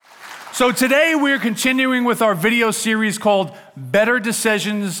So today we're continuing with our video series called Better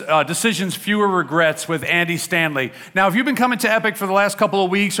Decisions, Fewer Regrets with Andy Stanley. Now, if you've been coming to Epic for the last couple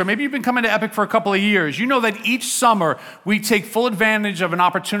of weeks, or maybe you've been coming to Epic for a couple of years, you know that each summer we take full advantage of an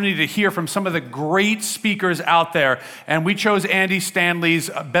opportunity to hear from some of the great speakers out there. And we chose Andy Stanley's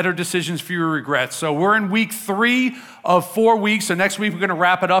Better Decisions, Fewer Regrets. So we're in week 3 of 4 weeks. So next week we're going to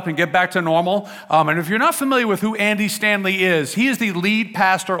wrap it up and get back to normal. And if you're not familiar with who Andy Stanley is, he is the lead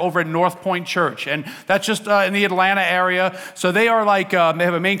pastor over at North Point Church. And that's just in the Atlanta area. So they are like, they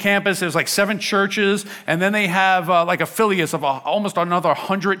have a main campus. There's like 7 churches. And then they have like affiliates of almost another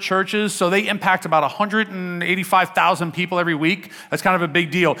 100 churches. So they impact about 185,000 people every week. That's kind of a big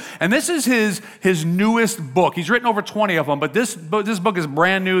deal. And this is his newest book. He's written over 20 of them, but this book is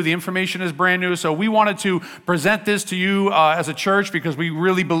brand new. The information is brand new. So we wanted to present this to you as a church because we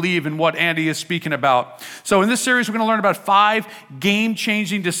really believe in what Andy is speaking about. So in this series, we're going to learn about 5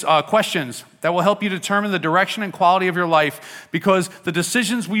 game-changing questions that will help you determine the direction and quality of your life, because the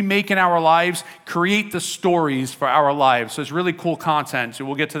decisions we make in our lives create the stories for our lives. So it's really cool content. So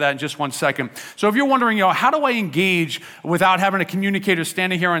we'll get to that in just one second. So if you're wondering, how do I engage without having a communicator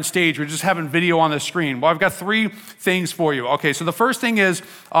standing here on stage or just having video on the screen? Well, I've got 3 things for you. Okay, so the first thing is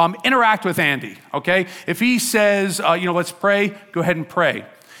interact with Andy, okay? If he says, let's pray, go ahead and pray.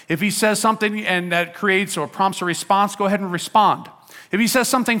 If he says something and that creates or prompts a response, go ahead and respond. If he says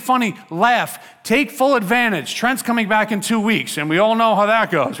something funny, laugh. Take full advantage. Trent's coming back in 2 weeks, and we all know how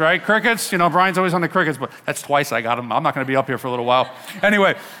that goes, right? Crickets, Brian's always on the crickets, but that's twice I got him. I'm not going to be up here for a little while.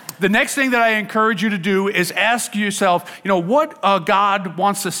 Anyway, the next thing that I encourage you to do is ask yourself, what God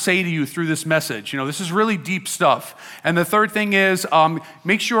wants to say to you through this message. This is really deep stuff. And the third thing is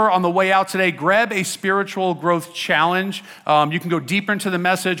make sure on the way out today, grab a spiritual growth challenge. You can go deeper into the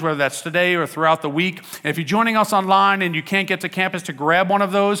message, whether that's today or throughout the week. And if you're joining us online and you can't get to campus to grab one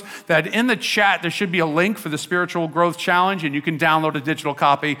of those, that in the chat, there should be a link for the spiritual growth challenge, and you can download a digital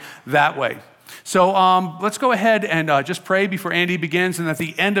copy that way. So let's go ahead and just pray before Andy begins, and at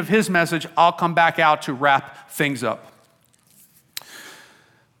the end of his message, I'll come back out to wrap things up.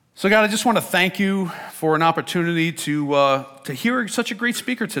 So God, I just want to thank you for an opportunity to hear such a great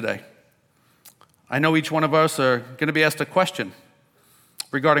speaker today. I know each one of us are going to be asked a question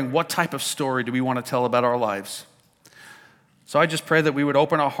regarding what type of story do we want to tell about our lives. So I just pray that we would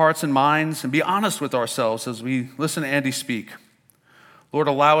open our hearts and minds and be honest with ourselves as we listen to Andy speak. Lord,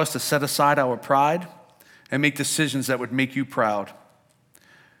 allow us to set aside our pride and make decisions that would make you proud.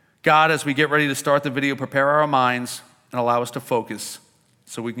 God, as we get ready to start the video, prepare our minds and allow us to focus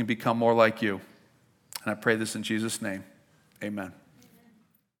so we can become more like you. And I pray this in Jesus' name. Amen.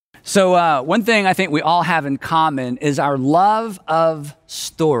 So one thing I think we all have in common is our love of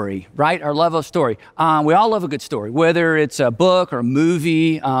story, right? Our love of story. We all love a good story, whether it's a book or a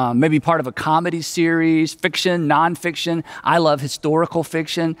movie, maybe part of a comedy series, fiction, nonfiction. I love historical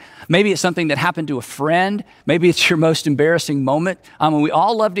fiction. Maybe it's something that happened to a friend. Maybe it's your most embarrassing moment. We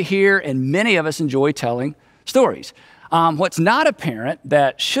all love to hear, and many of us enjoy telling stories. What's not apparent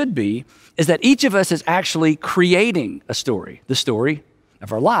that should be is that each of us is actually creating a story, the story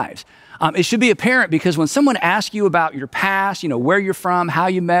of our lives. It should be apparent because when someone asks you about your past, where you're from, how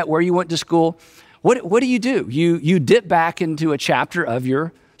you met, where you went to school, what do? You dip back into a chapter of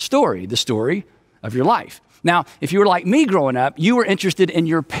your story, the story of your life. Now, if you were like me growing up, you were interested in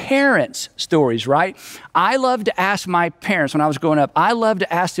your parents' stories, right? I loved to ask my parents when I was growing up, I loved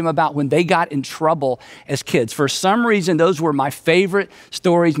to ask them about when they got in trouble as kids. For some reason, those were my favorite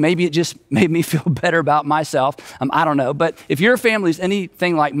stories. Maybe it just made me feel better about myself. I don't know. But if your family is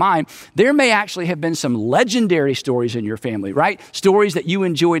anything like mine, there may actually have been some legendary stories in your family, right? Stories that you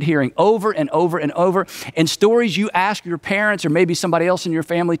enjoyed hearing over and over and over, and stories you ask your parents or maybe somebody else in your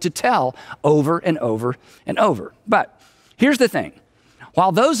family to tell over and over and over. But here's the thing.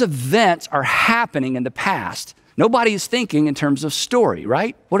 While those events are happening in the past, nobody is thinking in terms of story,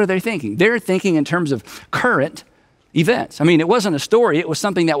 right? What are they thinking? They're thinking in terms of current events. It wasn't a story. It was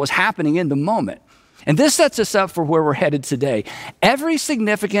something that was happening in the moment. And this sets us up for where we're headed today. Every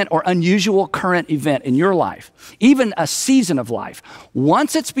significant or unusual current event in your life, even a season of life,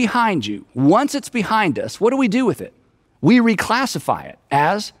 once it's behind you, once it's behind us, what do we do with it? We reclassify it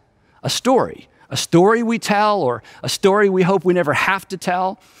as a story. A story we tell, or a story we hope we never have to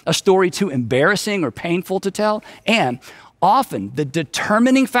tell, a story too embarrassing or painful to tell. And often the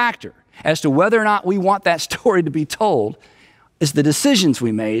determining factor as to whether or not we want that story to be told is the decisions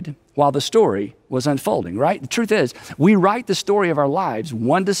we made while the story was unfolding, right? The truth is, we write the story of our lives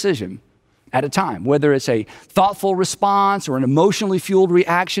one decision at a time. Whether it's a thoughtful response or an emotionally fueled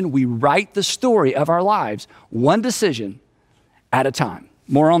reaction, we write the story of our lives one decision at a time.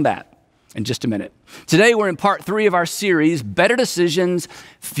 More on that in just a minute. Today, we're in part 3 of our series, Better Decisions,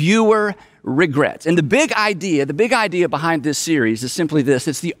 Fewer Regrets. And the big idea behind this series is simply this.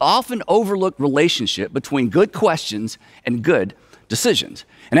 It's the often overlooked relationship between good questions and good decisions.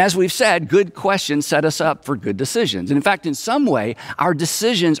 And as we've said, good questions set us up for good decisions. And in fact, in some way, our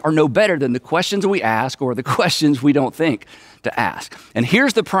decisions are no better than the questions we ask or the questions we don't think to ask. And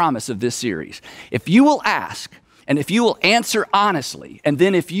here's the promise of this series. If you will ask, and if you will answer honestly, and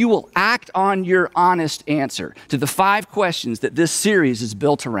then if you will act on your honest answer to the 5 questions that this series is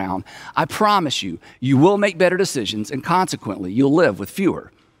built around, I promise you, you will make better decisions, and consequently, you'll live with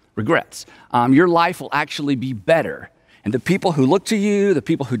fewer regrets. Your life will actually be better. And the people who look to you, the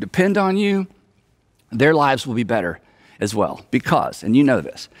people who depend on you, their lives will be better as well. Because, and you know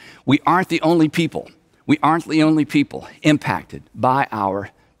this, we aren't the only people impacted by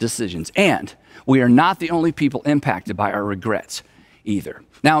our decisions. And we are not the only people impacted by our regrets either.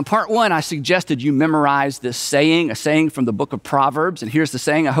 Now, in part 1, I suggested you memorize this saying, a saying from the book of Proverbs. And here's the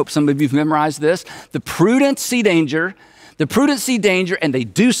saying. I hope some of you've memorized this. The prudent see danger, and they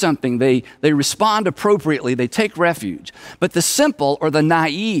do something. They respond appropriately. They take refuge. But the simple or the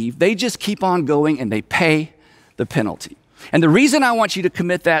naive, they just keep on going and they pay the penalty. And the reason I want you to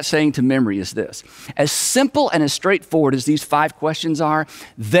commit that saying to memory is this. As simple and as straightforward as these 5 questions are,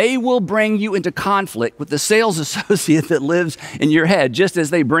 they will bring you into conflict with the sales associate that lives in your head, just as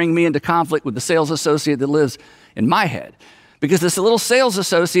they bring me into conflict with the sales associate that lives in my head. Because this little sales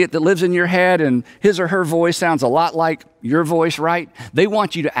associate that lives in your head and his or her voice sounds a lot like your voice, right? They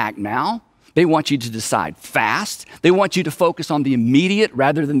want you to act now. They want you to decide fast. They want you to focus on the immediate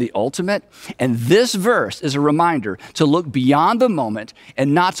rather than the ultimate. And this verse is a reminder to look beyond the moment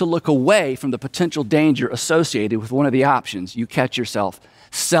and not to look away from the potential danger associated with one of the options you catch yourself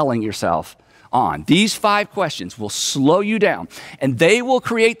selling yourself on. These 5 questions will slow you down, and they will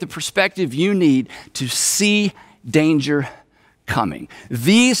create the perspective you need to see danger coming.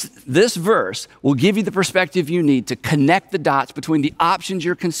 This verse will give you the perspective you need to connect the dots between the options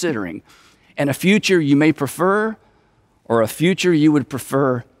you're considering and a future you may prefer or a future you would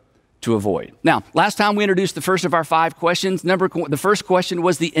prefer to avoid. Now, last time we introduced the first of our 5 questions. The first question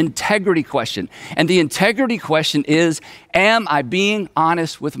was the integrity question. And the integrity question is, am I being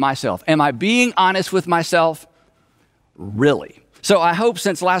honest with myself? Am I being honest with myself? Really? So I hope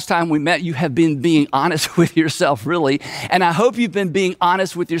since last time we met, you have been being honest with yourself, really. And I hope you've been being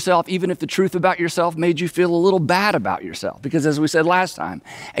honest with yourself, even if the truth about yourself made you feel a little bad about yourself. Because as we said last time,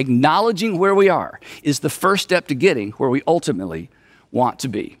 acknowledging where we are is the first step to getting where we ultimately want to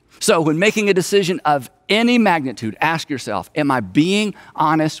be. So when making a decision of any magnitude, ask yourself, am I being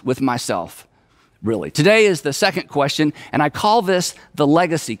honest with myself? Really. Today is the second question, and I call this the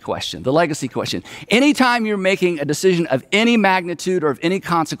legacy question. The legacy question. Anytime you're making a decision of any magnitude or of any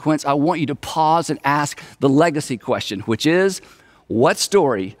consequence, I want you to pause and ask the legacy question, which is, what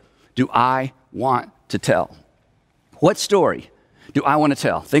story do I want to tell? What story do I want to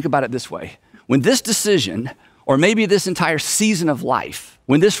tell? Think about it this way. When this decision, or maybe this entire season of life,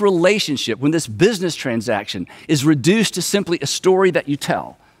 when this relationship, when this business transaction is reduced to simply a story that you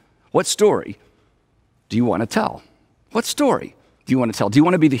tell, what story do you want to tell? What story do you want to tell? Do you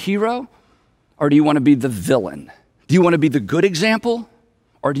want to be the hero or do you want to be the villain? Do you want to be the good example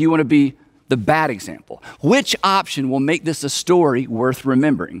or do you want to be the bad example? Which option will make this a story worth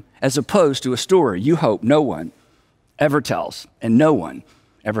remembering as opposed to a story you hope no one ever tells and no one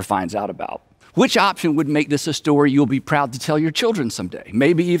ever finds out about? Which option would make this a story you'll be proud to tell your children someday,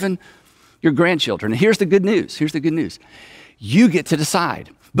 maybe even your grandchildren? And here's the good news. Here's the good news. You get to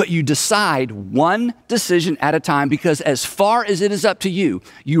decide. But you decide one decision at a time because as far as it is up to you,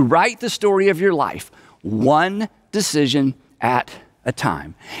 you write the story of your life one decision at a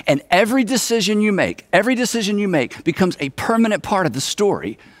time. And every decision you make becomes a permanent part of the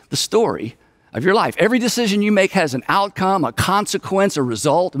story of your life. Every decision you make has an outcome, a consequence, a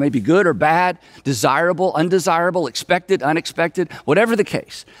result, maybe good or bad, desirable, undesirable, expected, unexpected, whatever the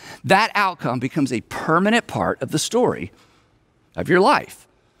case. That outcome becomes a permanent part of the story of your life.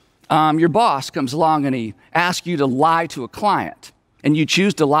 Your boss comes along and he asks you to lie to a client, and you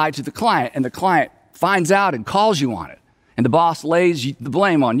choose to lie to the client, and the client finds out and calls you on it, and the boss lays the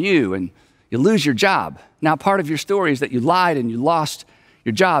blame on you, and you lose your job. Now, part of your story is that you lied and you lost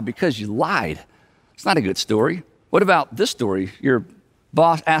your job because you lied. It's not a good story. What about this story? Your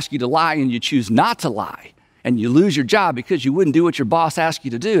boss asks you to lie and you choose not to lie, and you lose your job because you wouldn't do what your boss asked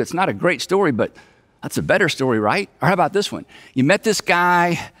you to do. It's not a great story, but that's a better story, right? Or how about this one? You met this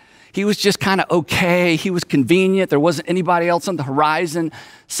guy. He was just kind of okay. He was convenient. There wasn't anybody else on the horizon.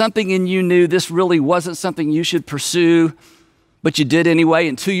 Something in you knew this really wasn't something you should pursue. but you did anyway,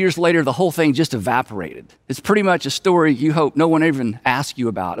 and 2 years later, the whole thing just evaporated. It's pretty much a story you hope no one even asks you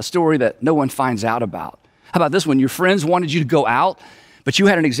about, a story that no one finds out about. How about this one? Your friends wanted you to go out, but you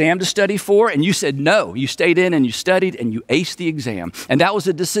had an exam to study for, and you said no. You stayed in and you studied and you aced the exam. And that was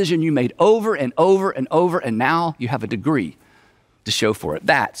a decision you made over and over and over, and now you have a degree to show for it.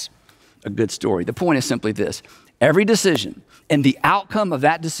 That's a good story. The point is simply this. Every decision and the outcome of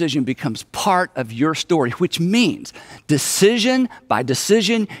that decision becomes part of your story, which means decision by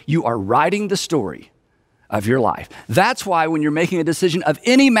decision, you are writing the story of your life. That's why when you're making a decision of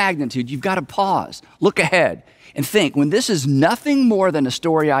any magnitude, you've got to pause, look ahead, and think, when this is nothing more than a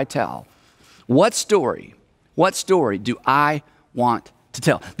story I tell, what story do I want to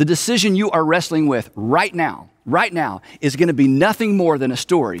tell? The decision you are wrestling with right now is going to be nothing more than a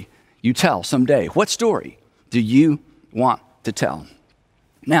story you tell someday. What story do you want to tell?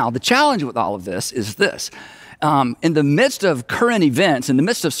 Now, the challenge with all of this is this. In the midst of current events, in the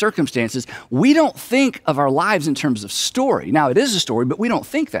midst of circumstances, we don't think of our lives in terms of story. Now, it is a story, but we don't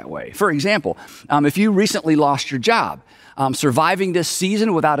think that way. For example, if you recently lost your job, surviving this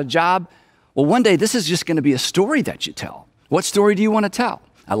season without a job, well, one day this is just going to be a story that you tell. What story do you want to tell?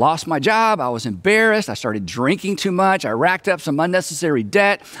 I lost my job. I was embarrassed. I started drinking too much. I racked up some unnecessary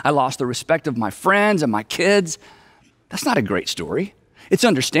debt. I lost the respect of my friends and my kids. That's not a great story. It's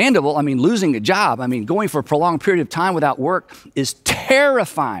understandable. I mean, losing a job, going for a prolonged period of time without work is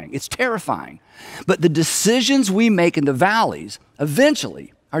terrifying. It's terrifying. But the decisions we make in the valleys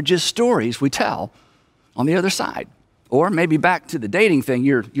eventually are just stories we tell on the other side. Or maybe back to the dating thing,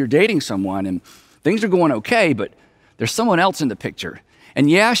 you're dating someone and things are going okay, but there's someone else in the picture. And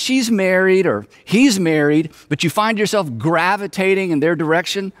yeah, she's married or he's married, but you find yourself gravitating in their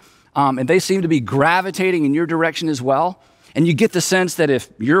direction, and they seem to be gravitating in your direction as well. And you get the sense that if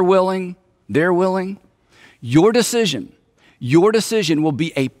you're willing, they're willing. Your decision will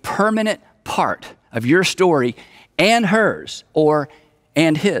be a permanent part of your story and hers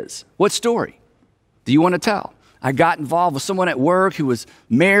and his. What story do you want to tell? I got involved with someone at work who was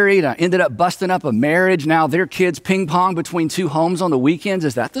married. I ended up busting up a marriage. Now their kids ping pong between two homes on the weekends.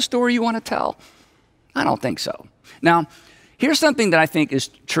 Is that the story you want to tell? I don't think so. Now, here's something that I think is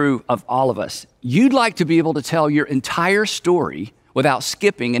true of all of us. You'd like to be able to tell your entire story without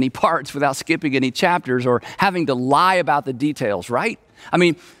skipping any parts, without skipping any chapters, or having to lie about the details, right?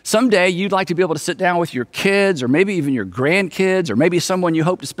 Someday you'd like to be able to sit down with your kids or maybe even your grandkids or maybe someone you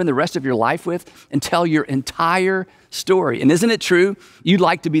hope to spend the rest of your life with and tell your entire story. And isn't it true? You'd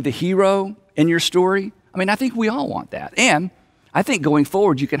like to be the hero in your story. I think we all want that. And I think going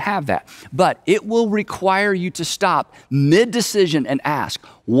forward you can have that. But it will require you to stop mid-decision and ask,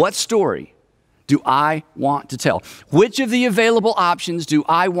 what story do I want to tell? Which of the available options do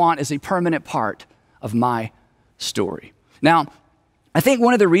I want as a permanent part of my story? Now, I think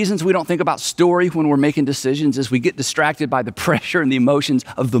one of the reasons we don't think about story when we're making decisions is we get distracted by the pressure and the emotions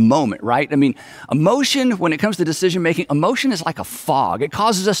of the moment, right? Emotion, when it comes to decision making, emotion is like a fog. It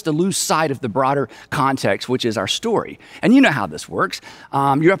causes us to lose sight of the broader context, which is our story. And you know how this works.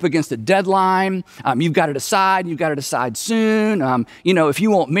 You're up against a deadline. You've got to decide. You've got to decide soon. If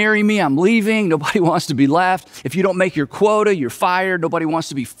you won't marry me, I'm leaving. Nobody wants to be left. If you don't make your quota, you're fired. Nobody wants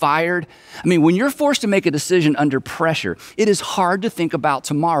to be fired. When you're forced to make a decision under pressure, it is hard to think about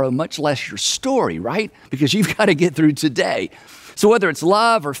tomorrow, much less your story, right? Because you've got to get through today. So whether it's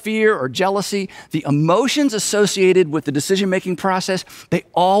love or fear or jealousy, the emotions associated with the decision-making process, they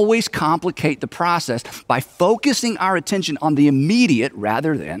always complicate the process by focusing our attention on the immediate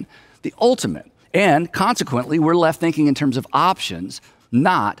rather than the ultimate. And consequently, we're left thinking in terms of options,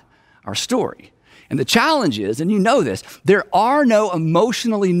 not our story. And the challenge is, and you know this, there are no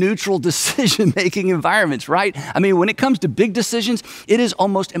emotionally neutral decision-making environments, right? When it comes to big decisions, it is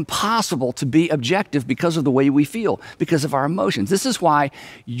almost impossible to be objective because of the way we feel, because of our emotions. This is why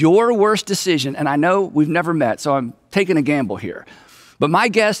your worst decision, and I know we've never met, so I'm taking a gamble here, but my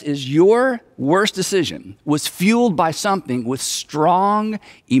guess is your worst decision was fueled by something with strong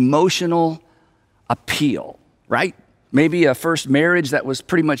emotional appeal, right? Maybe a first marriage that was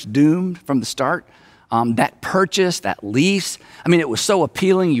pretty much doomed from the start. That purchase, that lease, it was so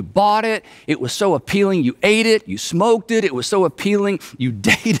appealing you bought it. It was so appealing you ate it, you smoked it. It was so appealing you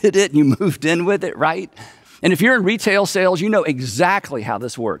dated it and you moved in with it, right? And if you're in retail sales, you know exactly how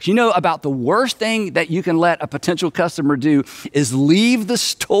this works. You know about the worst thing that you can let a potential customer do is leave the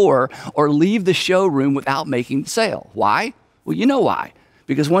store or leave the showroom without making the sale. Why? Well, you know why.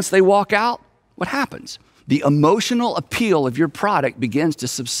 Because once they walk out, what happens? The emotional appeal of your product begins to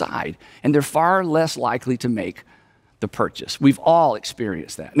subside, and they're far less likely to make the purchase. We've all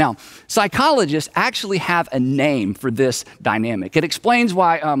experienced that. Now, psychologists actually have a name for this dynamic. It explains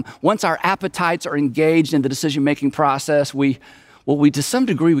why once our appetites are engaged in the decision-making process, we to some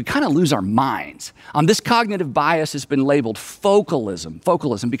degree, we kind of lose our minds. This cognitive bias has been labeled focalism,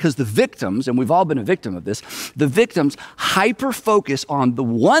 because the victims, and we've all been a victim of this, the victims hyper-focus on the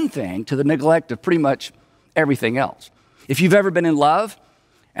one thing to the neglect of pretty much everything else. If you've ever been in love,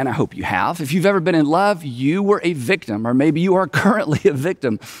 and I hope you have, if you've ever been in love, you were a victim, or maybe you are currently a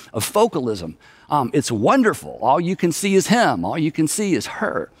victim of focalism. It's wonderful. All you can see is him. All you can see is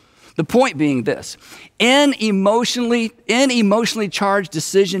her. The point being this: in emotionally charged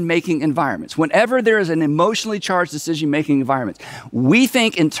decision-making environments, whenever there is an emotionally charged decision-making environment, we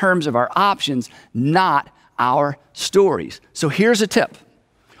think in terms of our options, not our stories. So here's a tip.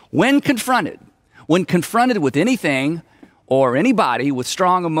 When confronted with anything or anybody with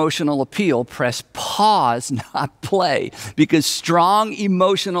strong emotional appeal, press pause, not play, because strong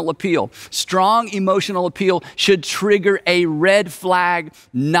emotional appeal should trigger a red flag,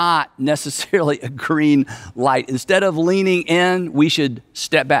 not necessarily a green light. Instead of leaning in, we should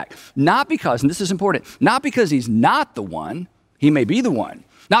step back. Not because, and this is important, not because he's not the one, he may be the one.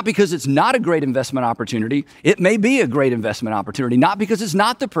 Not because it's not a great investment opportunity, it may be a great investment opportunity. Not because it's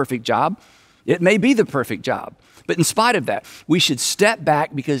not the perfect job, it may be the perfect job. But in spite of that, we should step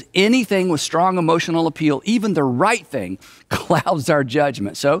back, because anything with strong emotional appeal, even the right thing, clouds our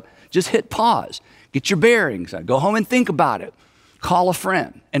judgment. So just hit pause, get your bearings, go home and think about it, call a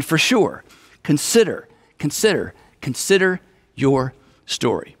friend, and for sure, consider your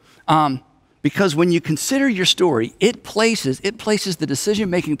story. Because when you consider your story, it places the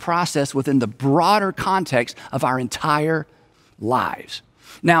decision-making process within the broader context of our entire lives.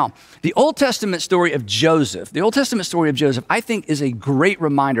 Now, the Old Testament story of Joseph, I think is a great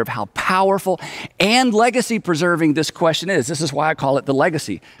reminder of how powerful and legacy-preserving this question is. This is why I call it the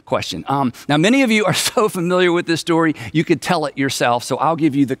legacy question. Now, many of you are so familiar with this story, you could tell it yourself, so I'll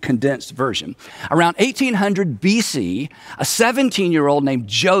give you the condensed version. Around 1800 BC, a 17-year-old named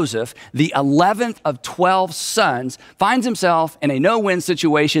Joseph, the 11th of 12 sons, finds himself in a no-win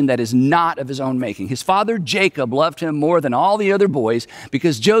situation that is not of his own making. His father, Jacob, loved him more than all the other boys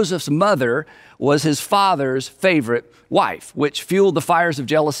because Joseph's mother was his father's favorite wife, which fueled the fires of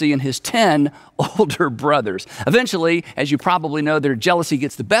jealousy in his 10 older brothers. Eventually, as you probably know, their jealousy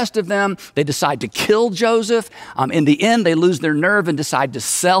gets the best of them. They decide to kill Joseph. In the end, they lose their nerve and decide to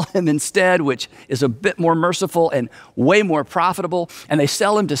sell him instead, which is a bit more merciful and way more profitable. And they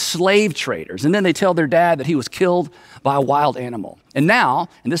sell him to slave traders. And then they tell their dad that he was killed by a wild animal. And now,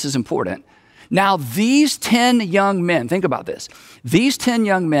 and this is important, now these 10 young men, think about this, these 10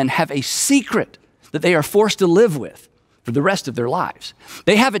 young men have a secret that they are forced to live with for the rest of their lives.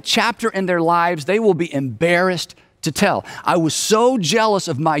 They have a chapter in their lives they will be embarrassed to tell. I was so jealous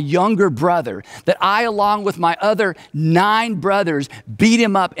of my younger brother that I, along with my other 9 brothers, beat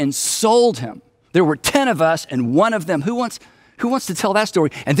him up and sold him. There were 10 of us and one of them, who wants to tell that story?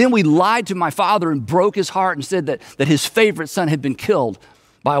 And then we lied to my father and broke his heart and said that his favorite son had been killed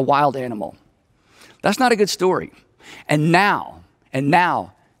by a wild animal. That's not a good story. And now,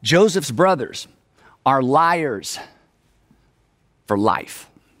 Joseph's brothers are liars for life.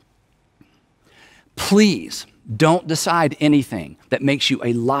 Please don't decide anything that makes you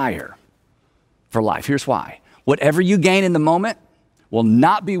a liar for life. Here's why. Whatever you gain in the moment will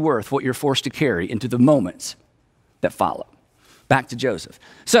not be worth what you're forced to carry into the moments that follow. Back to Joseph.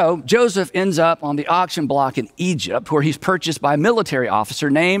 So Joseph ends up on the auction block in Egypt, where he's purchased by a military officer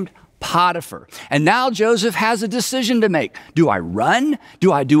named Potiphar. And now Joseph has a decision to make. Do I run?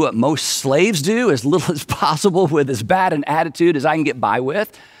 Do I do what most slaves do, as little as possible with as bad an attitude as I can get by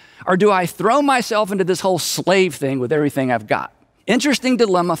with? Or do I throw myself into this whole slave thing with everything I've got? Interesting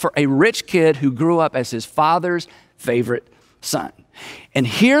dilemma for a rich kid who grew up as his father's favorite son. And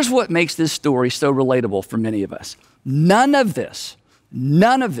here's what makes this story so relatable for many of us. None of this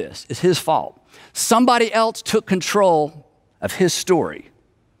is his fault. Somebody else took control of his story.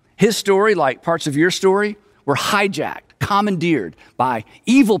 His story, like parts of your story, were hijacked, commandeered by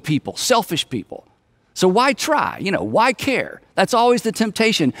evil people, selfish people. So why try? Why care? That's always the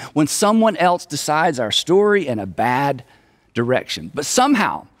temptation when someone else decides our story in a bad direction. But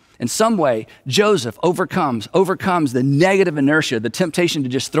somehow, in some way, Joseph overcomes the negative inertia, the temptation to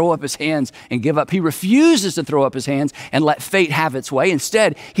just throw up his hands and give up. He refuses to throw up his hands and let fate have its way.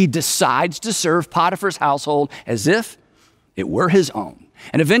 Instead, he decides to serve Potiphar's household as if it were his own.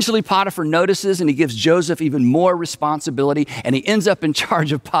 And eventually Potiphar notices and he gives Joseph even more responsibility, and he ends up in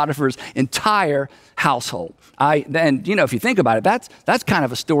charge of Potiphar's entire household. If you think about it, that's kind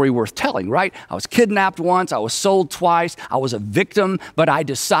of a story worth telling, right? I was kidnapped once, I was sold twice, I was a victim, but I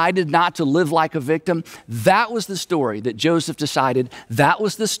decided not to live like a victim. That was the story that Joseph decided. That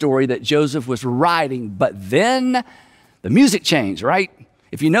was the story that Joseph was writing. But then the music changed, right?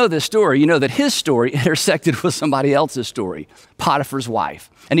 If you know this story, you know that his story intersected with somebody else's story, Potiphar's wife.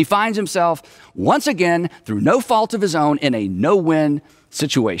 And he finds himself once again, through no fault of his own, in a no-win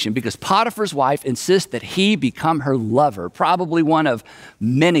situation because Potiphar's wife insists that he become her lover, probably one of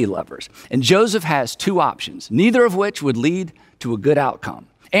many lovers. And Joseph has two options, neither of which would lead to a good outcome.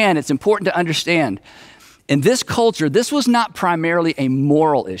 And it's important to understand, in this culture, this was not primarily a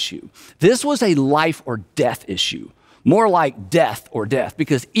moral issue. This was a life or death issue. More like death or death,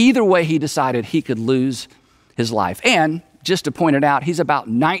 because either way he decided he could lose his life. And just to point it out, he's about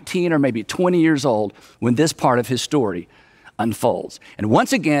 19 or maybe 20 years old when this part of his story unfolds. And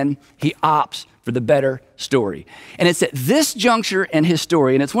once again, he opts for the better story. And it's at this juncture in his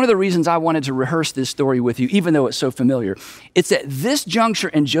story, and it's one of the reasons I wanted to rehearse this story with you, even though it's so familiar. It's at this juncture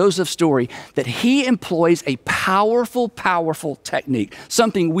in Joseph's story that he employs a powerful, powerful technique,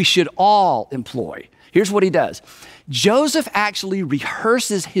 something we should all employ. Here's what he does. Joseph actually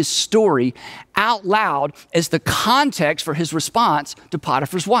rehearses his story out loud as the context for his response to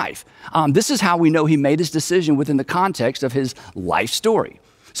Potiphar's wife. This is how we know he made his decision within the context of his life story.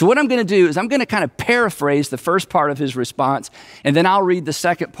 So what I'm going to do is I'm going to kind of paraphrase the first part of his response, and then I'll read the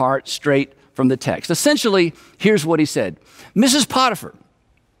second part straight from the text. Essentially, here's what he said. Mrs. Potiphar,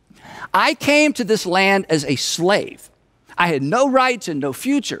 I came to this land as a slave. I had no rights and no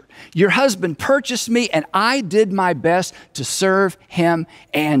future. Your husband purchased me, and I did my best to serve him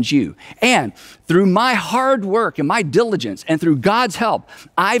and you. And through my hard work and my diligence and through God's help,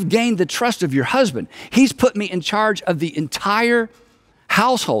 I've gained the trust of your husband. He's put me in charge of the entire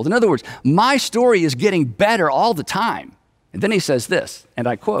household. In other words, my story is getting better all the time. And then he says this, and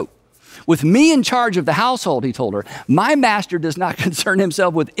I quote, with me in charge of the household, he told her, my master does not concern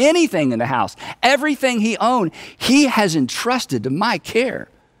himself with anything in the house. Everything he owned, he has entrusted to my care.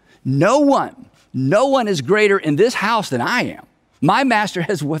 No one is greater in this house than I am. My master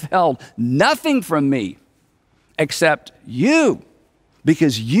has withheld nothing from me except you,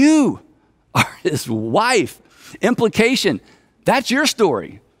 because you are his wife. Implication, that's your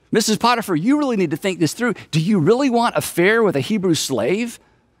story. Mrs. Potiphar, you really need to think this through. Do you really want affair with a Hebrew slave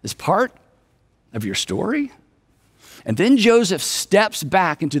as part of your story? And then Joseph steps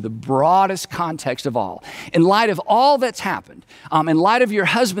back into the broadest context of all. In light of all that's happened, in light of your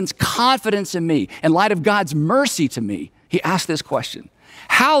husband's confidence in me, in light of God's mercy to me, he asked this question.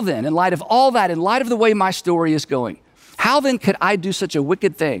 How then, in light of all that, in light of the way my story is going, how then could I do such a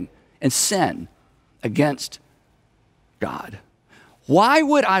wicked thing and sin against God? Why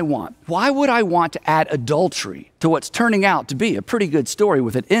would I want to add adultery to what's turning out to be a pretty good story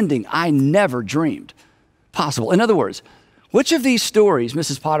with an ending I never dreamed possible? In other words, which of these stories,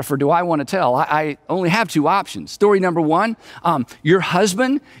 Mrs. Potiphar, do I want to tell? I only have two options. Story number one, your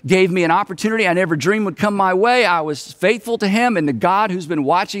husband gave me an opportunity I never dreamed would come my way. I was faithful to him and the God who's been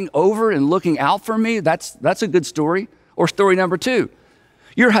watching over and looking out for me. That's a good story. Or story number two,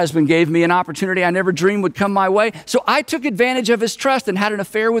 your husband gave me an opportunity I never dreamed would come my way, so I took advantage of his trust and had an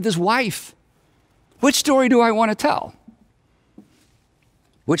affair with his wife. Which story do I want to tell?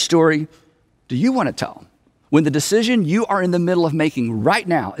 Which story do you want to tell? When the decision you are in the middle of making right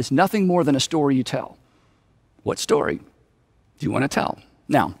now is nothing more than a story you tell, what story do you want to tell?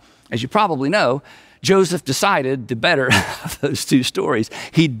 Now, as you probably know, Joseph decided the better of those two stories.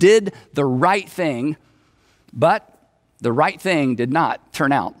 He did the right thing, but the right thing did not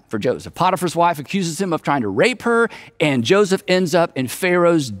turn out for Joseph. Potiphar's wife accuses him of trying to rape her, and Joseph ends up in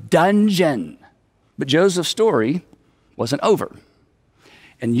Pharaoh's dungeon. But Joseph's story wasn't over.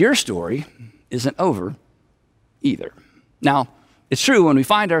 And your story isn't over either. Now, it's true when we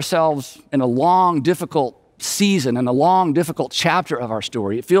find ourselves in a long, difficult season and a long, difficult chapter of our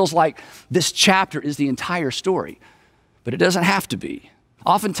story, it feels like this chapter is the entire story. But it doesn't have to be.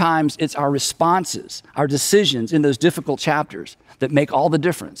 Oftentimes, it's our responses, our decisions in those difficult chapters that make all the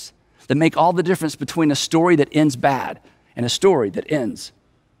difference, between a story that ends bad and a story that ends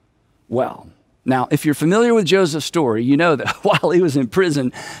well. Now, if you're familiar with Joseph's story, you know that while he was in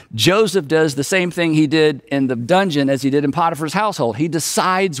prison, Joseph does the same thing he did in the dungeon as he did in Potiphar's household. He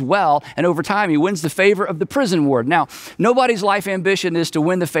decides well, and over time, he wins the favor of the prison warden. Now, nobody's life ambition is to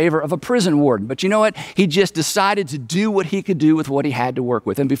win the favor of a prison warden, but you know what? He just decided to do what he could do with what he had to work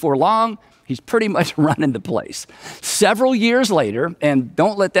with, and before long, he's pretty much running the place. Several years later, and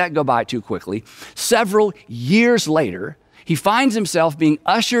don't let that go by too quickly, several years later, he finds himself being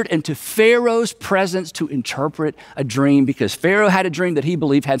ushered into Pharaoh's presence to interpret a dream because Pharaoh had a dream that he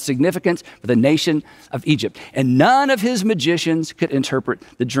believed had significance for the nation of Egypt. And none of his magicians could interpret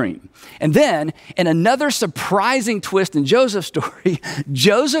the dream. And then, in another surprising twist in Joseph's story,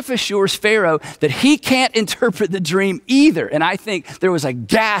 Joseph assures Pharaoh that he can't interpret the dream either. And I think there was a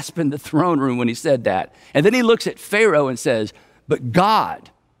gasp in the throne room when he said that. And then he looks at Pharaoh and says, but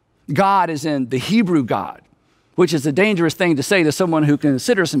God is in the Hebrew God, which is a dangerous thing to say to someone who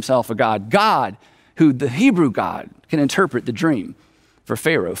considers himself a god. God, who the Hebrew God, can interpret the dream for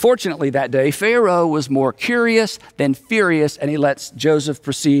Pharaoh. Fortunately, that day, Pharaoh was more curious than furious, and he lets Joseph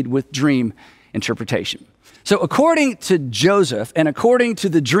proceed with dream interpretation. So according to Joseph, and according to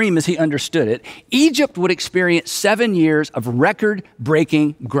the dream as he understood it, Egypt would experience 7 years of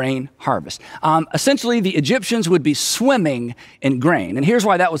record-breaking grain harvest. Essentially, the Egyptians would be swimming in grain. And here's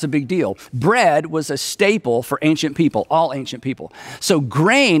why that was a big deal. Bread was a staple for ancient people, all ancient people. So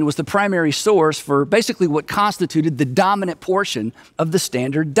grain was the primary source for basically what constituted the dominant portion of the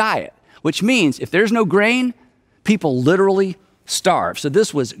standard diet, which means if there's no grain, people literally starve. So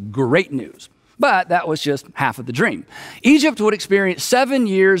this was great news. But that was just half of the dream. Egypt would experience 7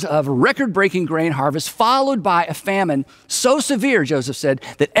 years of record-breaking grain harvest, followed by a famine so severe, Joseph said,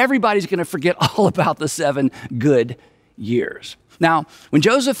 that everybody's going to forget all about the 7 good years. Now, when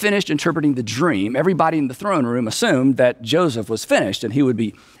Joseph finished interpreting the dream, everybody in the throne room assumed that Joseph was finished and he would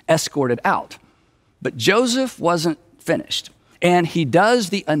be escorted out. But Joseph wasn't finished, and he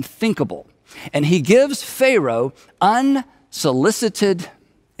does the unthinkable, and he gives Pharaoh unsolicited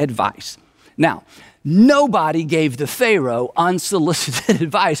advice. Now, nobody gave the Pharaoh unsolicited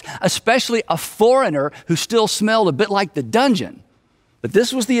advice, especially a foreigner who still smelled a bit like the dungeon. But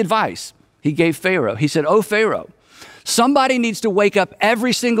this was the advice he gave Pharaoh. He said, "Oh, Pharaoh, somebody needs to wake up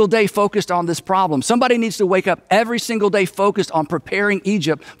every single day focused on this problem. Somebody needs to wake up every single day focused on preparing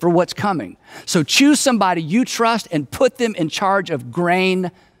Egypt for what's coming. So choose somebody you trust and put them in charge of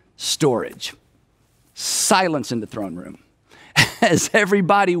grain storage." Silence in the throne room as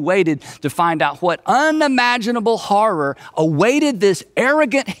everybody waited to find out what unimaginable horror awaited this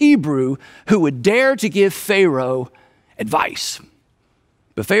arrogant Hebrew who would dare to give Pharaoh advice.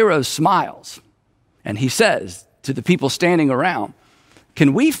 But Pharaoh smiles, and he says to the people standing around,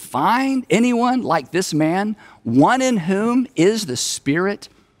 "Can we find anyone like this man, one in whom is the Spirit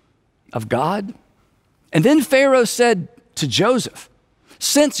of God?" And then Pharaoh said to Joseph,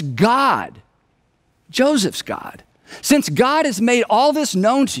 "Since God, Joseph's God, since God has made all this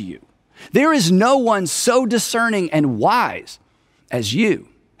known to you, there is no one so discerning and wise as you."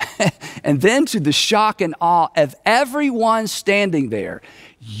 And then to the shock and awe of everyone standing there,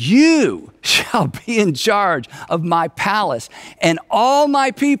 "You shall be in charge of my palace, and all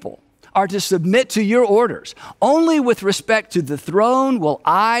my people are to submit to your orders. Only with respect to the throne will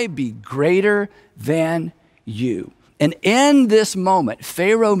I be greater than you." And in this moment,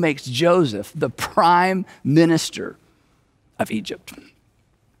 Pharaoh makes Joseph the prime minister of Egypt.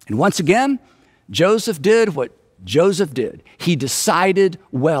 And once again, Joseph did what Joseph did. He decided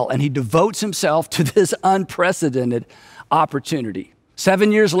well, and he devotes himself to this unprecedented opportunity.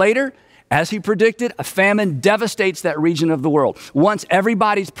 7 years later, as he predicted, a famine devastates that region of the world. Once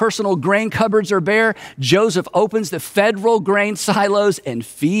everybody's personal grain cupboards are bare, Joseph opens the federal grain silos and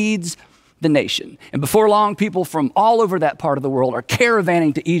feeds the nation. And before long, people from all over that part of the world are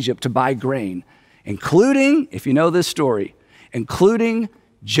caravanning to Egypt to buy grain, including, if you know this story, including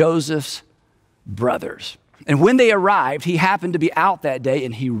Joseph's brothers. And when they arrived, he happened to be out that day,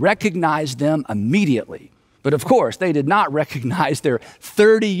 and he recognized them immediately. But of course, they did not recognize their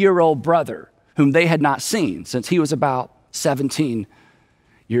 30-year-old brother, whom they had not seen since he was about 17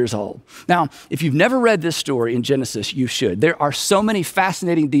 years old. Now, if you've never read this story in Genesis, you should. There are so many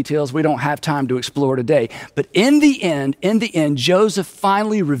fascinating details we don't have time to explore today. But in the end, Joseph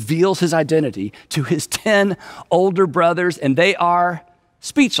finally reveals his identity to his 10 older brothers, and they are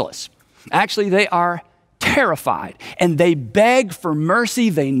speechless. Actually, they are terrified, and they beg for mercy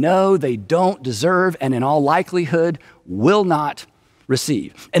they know they don't deserve, and in all likelihood will not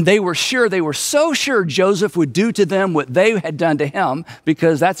receive. And they were so sure Joseph would do to them what they had done to him,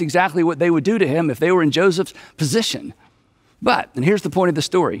 because that's exactly what they would do to him if they were in Joseph's position. But, and here's the point of the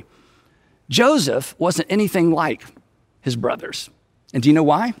story, Joseph wasn't anything like his brothers. And do you know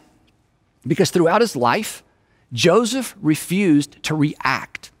why? Because throughout his life, Joseph refused to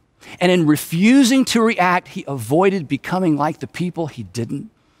react. And in refusing to react, he avoided becoming like the people he didn't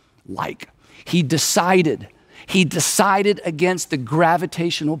like. He decided against the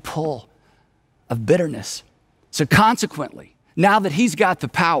gravitational pull of bitterness. So consequently, now that he's got the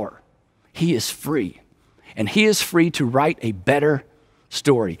power, he is free. And he is free to write a better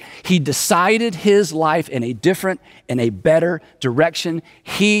story. He decided his life in a different and a better direction.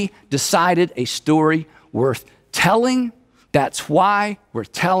 He decided a story worth telling. That's why we're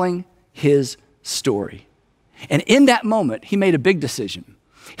telling his story. And in that moment, he made a big decision.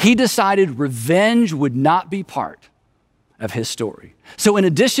 He decided revenge would not be part of his story. So in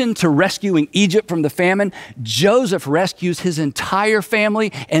addition to rescuing Egypt from the famine, Joseph rescues his entire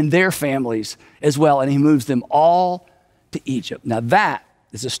family and their families as well, and he moves them all to Egypt. Now that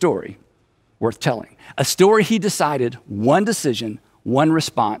is a story worth telling. A story he decided one decision, one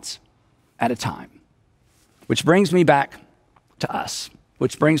response at a time. Which brings me back to us,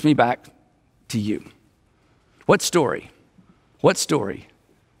 which brings me back to you. What story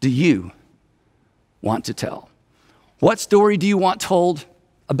do you want to tell? What story do you want told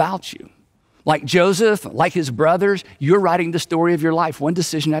about you? Like Joseph, like his brothers, you're writing the story of your life, one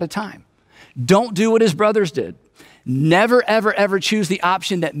decision at a time. Don't do what his brothers did. Never, ever, ever choose the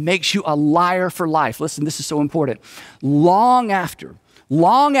option that makes you a liar for life. Listen, this is so important. Long after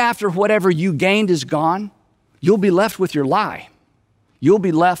whatever you gained is gone, you'll be left with your lie. You'll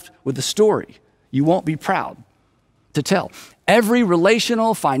be left with the story you won't be proud to tell. Every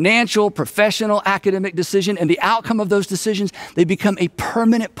relational, financial, professional, academic decision and the outcome of those decisions, they become a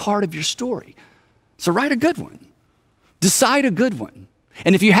permanent part of your story. So write a good one. Decide a good one.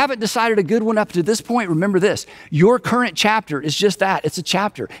 And if you haven't decided a good one up to this point, remember this, your current chapter is just that. It's a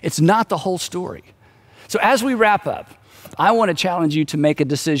chapter. It's not the whole story. So as we wrap up, I want to challenge you to make a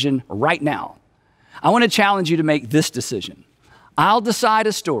decision right now. I want to challenge you to make this decision. I'll decide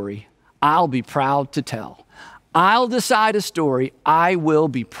a story I'll be proud to tell. I'll decide a story I will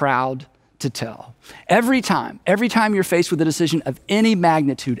be proud to tell. Every time you're faced with a decision of any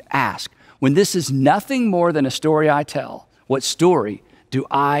magnitude, ask, when this is nothing more than a story I tell, what story do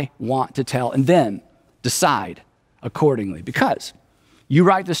I want to tell? And then decide accordingly, because you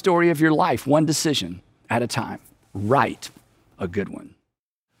write the story of your life one decision at a time. Write a good one.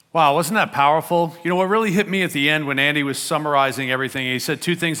 Wow, wasn't that powerful? You know, what really hit me at the end when Andy was summarizing everything, he said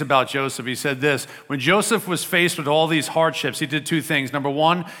two things about Joseph. He said this, when Joseph was faced with all these hardships, he did two things. Number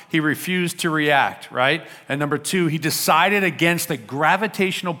one, he refused to react, right? And number two, he decided against the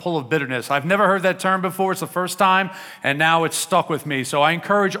gravitational pull of bitterness. I've never heard that term before. It's the first time, and now it's stuck with me. So I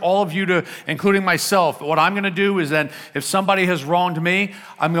encourage all of you to, including myself, what I'm gonna do is then, if somebody has wronged me,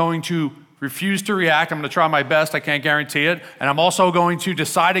 I'm going to refuse to react. I'm going to try my best. I can't guarantee it. And I'm also going to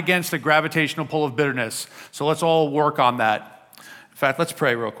decide against the gravitational pull of bitterness. So let's all work on that. In fact, let's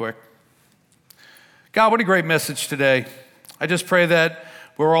pray real quick. God, what a great message today. I just pray that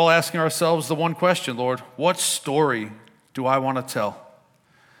we're all asking ourselves the one question, Lord, what story do I want to tell?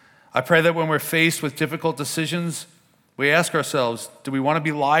 I pray that when we're faced with difficult decisions, we ask ourselves, do we want to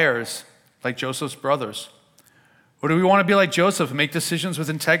be liars like Joseph's brothers? Or do we want to be like Joseph and make decisions with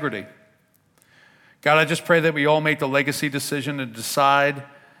integrity? God, I just pray that we all make the legacy decision and decide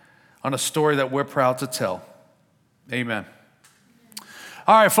on a story that we're proud to tell. Amen.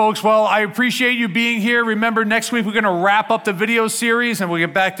 All right, folks. Well, I appreciate you being here. Remember, next week we're going to wrap up the video series and we'll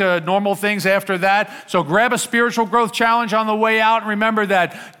get back to normal things after that. So grab a spiritual growth challenge on the way out. And remember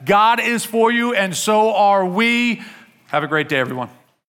that God is for you and so are we. Have a great day, everyone.